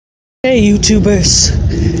Hey YouTubers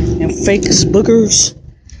and fake boogers.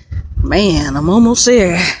 Man, I'm almost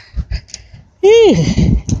there.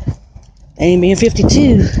 Ain't being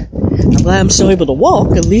 52. I'm glad I'm still able to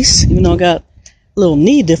walk at least, even though I got a little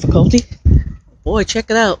knee difficulty. Boy, check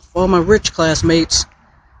it out. For all my rich classmates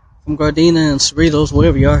from Gardena and Cerritos,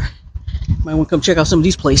 wherever you are, might want to come check out some of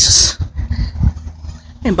these places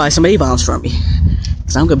and buy some Avons from me.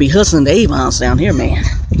 Because I'm going to be hustling the Avons down here, man.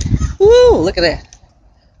 Woo, look at that.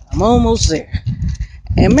 I'm almost there.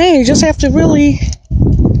 And man, you just have to really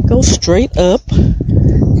go straight up.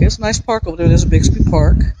 Here's a nice park over there. There's a Bixby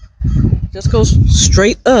Park. Just go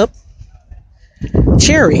straight up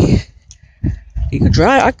Cherry. You could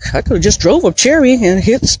drive. I could have just drove up Cherry and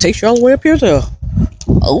takes you all the way up here to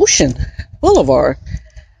Ocean Boulevard.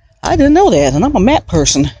 I didn't know that, and I'm a map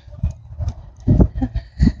person.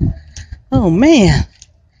 Oh man.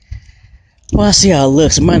 Well, I see how it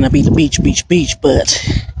looks. It might not be the beach, but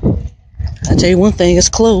I tell you one thing, it's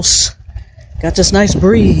close. Got this nice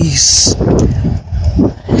breeze.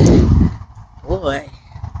 Boy.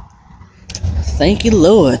 Thank you,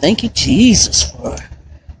 Lord. Thank you, Jesus, for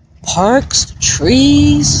parks, the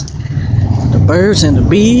trees, the birds and the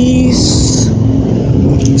bees.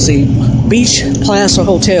 See, Beach Plaza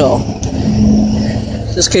Hotel.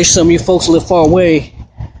 Just in case some of you folks live far away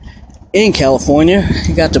in California,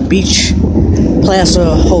 you got the Beach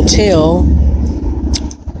Plaza Hotel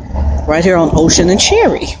right here on Ocean and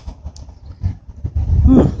Cherry.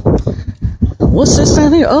 What's this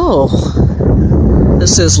down here? Oh,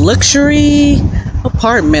 this is Luxury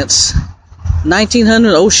Apartments,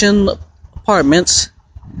 1900 Ocean Apartments,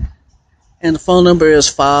 and the phone number is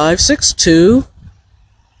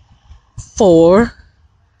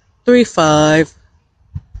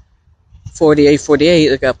 562-435-4848.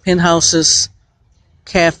 They got penthouses,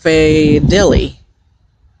 cafe, deli.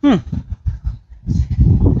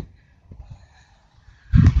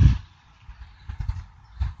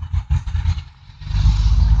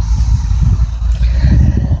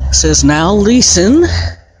 It says now leasing.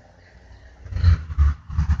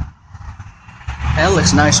 That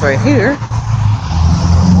looks nice right here.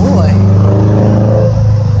 Boy,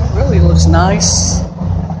 that really looks nice.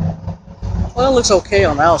 Well, it looks okay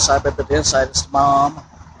on the outside, but the inside is the bomb.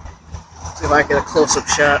 See if I get a close-up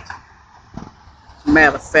shot. As a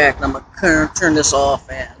matter of fact, I'm going to turn this off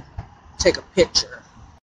and take a picture.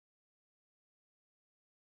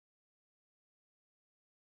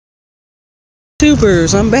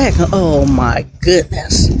 YouTubers, I'm back. Oh my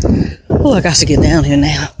goodness. Oh, I got to get down here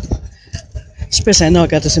now. Especially I know I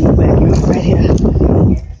got this in the backyard right here.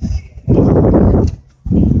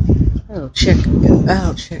 Oh, check it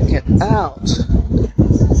out, check it out.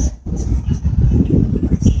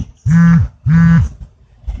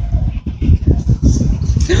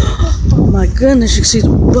 Oh my goodness, you can see the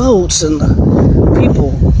boats and the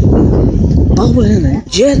people bowling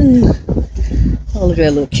and jetting. Oh, look at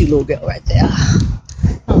that little cute little girl right there.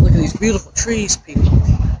 Oh, look at these beautiful trees, people.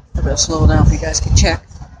 I better slow down so you guys can catch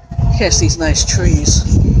these nice trees.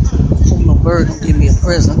 Hope no bird will give me a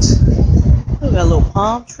present. Look at that little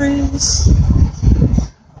palm trees.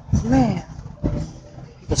 Man,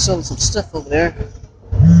 people selling some stuff over there.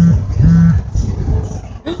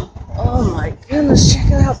 Oh my goodness, check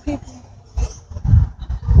it out, people.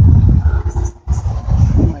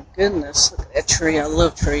 Oh my goodness, look at that tree. I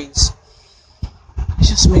love trees. It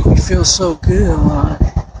just makes me feel so good when I'm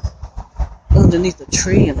underneath the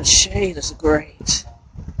tree and the shade is great.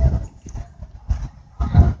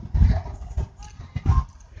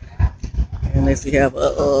 And if you have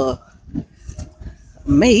a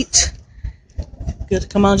mate, good to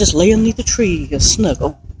come out and just lay underneath the tree and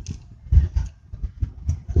snuggle.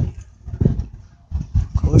 Of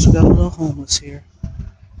course, we got a little homeless here.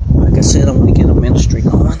 Like I said, I'm going to get a ministry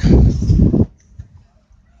going.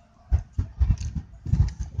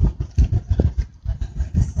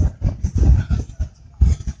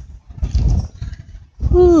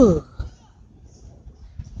 Ooh.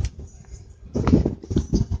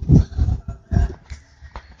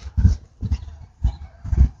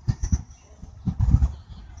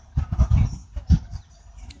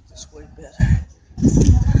 This way better.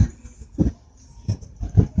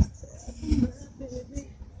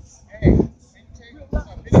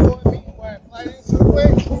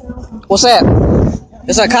 What's that?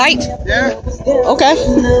 It's a kite? Yeah. Okay.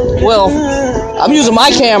 Well, I'm using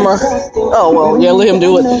my camera. Oh, well, yeah, let him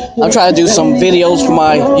do it. I'm trying to do some videos for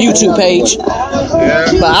my YouTube page.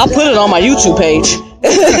 Yeah. But I'll put it on my YouTube page.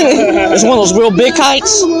 It's one of those real big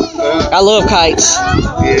kites. I love kites.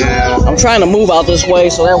 Yeah. I'm trying to move out this way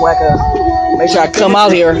so that way I can make sure I come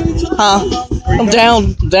out here. Huh?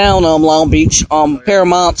 I'm down Long Beach,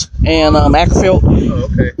 Paramount and Ackerfield. Oh,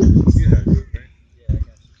 okay.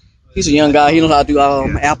 He's a young guy. He knows how to do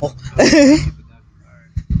Apple.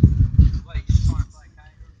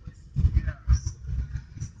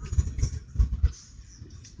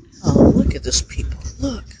 Oh, look at this people.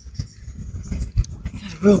 Look.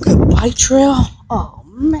 Got a real good bike trail. Oh,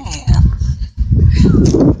 man.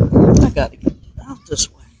 I gotta get out this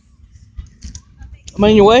way. I'm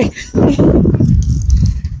on your way.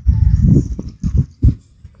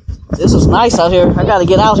 This is nice out here. I gotta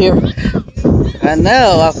get out here. I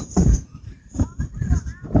know.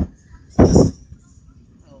 Oh,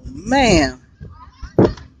 man.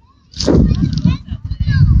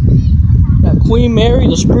 Got Queen Mary,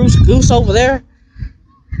 the spruce goose over there.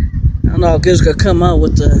 I don't know how good it's gonna come out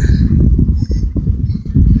with the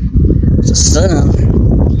sun.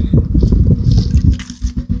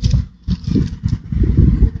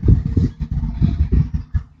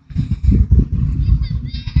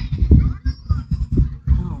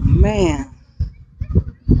 Oh man.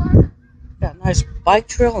 Got a nice bike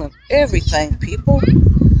trail and everything, people.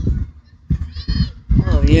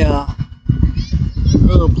 Oh yeah.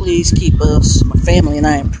 Oh, please keep us, my family and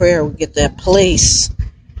I, in prayer. We get that place.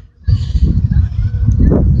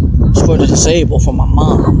 It's for the disabled, for my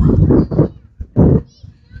mom.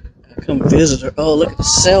 I come visit her. Oh, look at the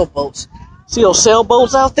sailboats. See those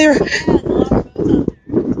sailboats out there?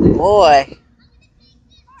 Boy.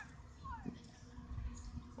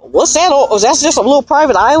 What's that? Oh, is that just a little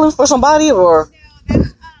private island for somebody, or? No,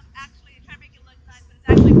 that's actually trying to make it look nice, but it's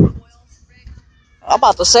actually for oil rigs. I'm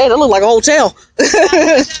about to say, that look like a hotel. Yeah, they did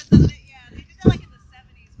that like in the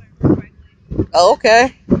 70s, if I remember correctly. Oh,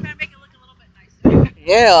 okay. Trying to make it look a little bit nicer.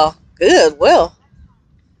 Yeah, good. Well,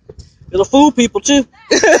 it'll fool people too.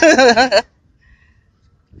 Well,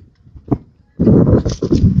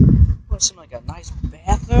 it seems like got nice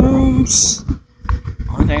bathrooms.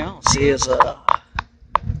 Only thing I don't see is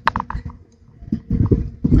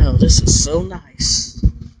no, this is so nice.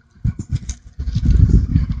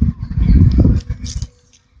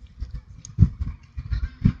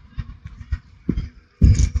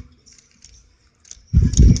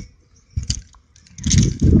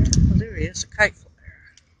 Oh, there he is, a kite flyer.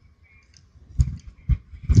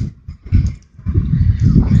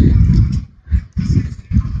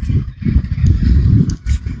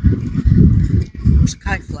 There's a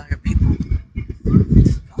kite flyer, people.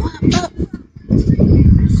 Go up.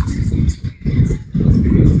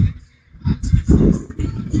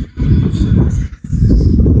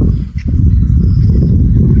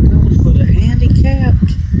 For the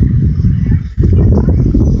handicapped.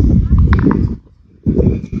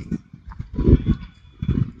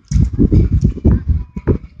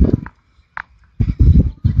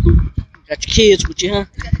 Got your kids with you, huh?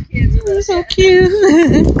 Got the kids with They're us, so yeah.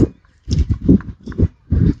 cute.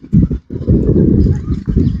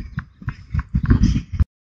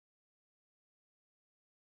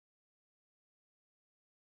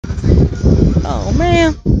 Oh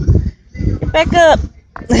man, get back up.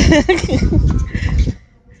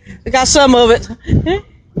 We got some of it.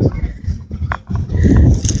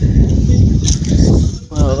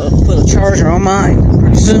 Well, I'll put a charger on mine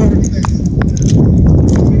pretty soon.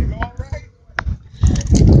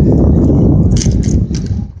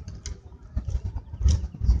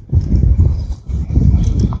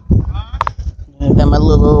 I got my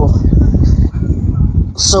little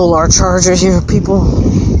solar charger here, people.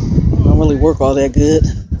 Don't really work all that good.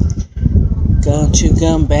 Got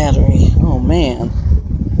 2-gun battery. Oh man.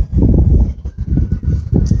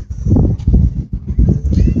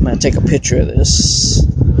 I'm gonna take a picture of this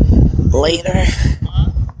later.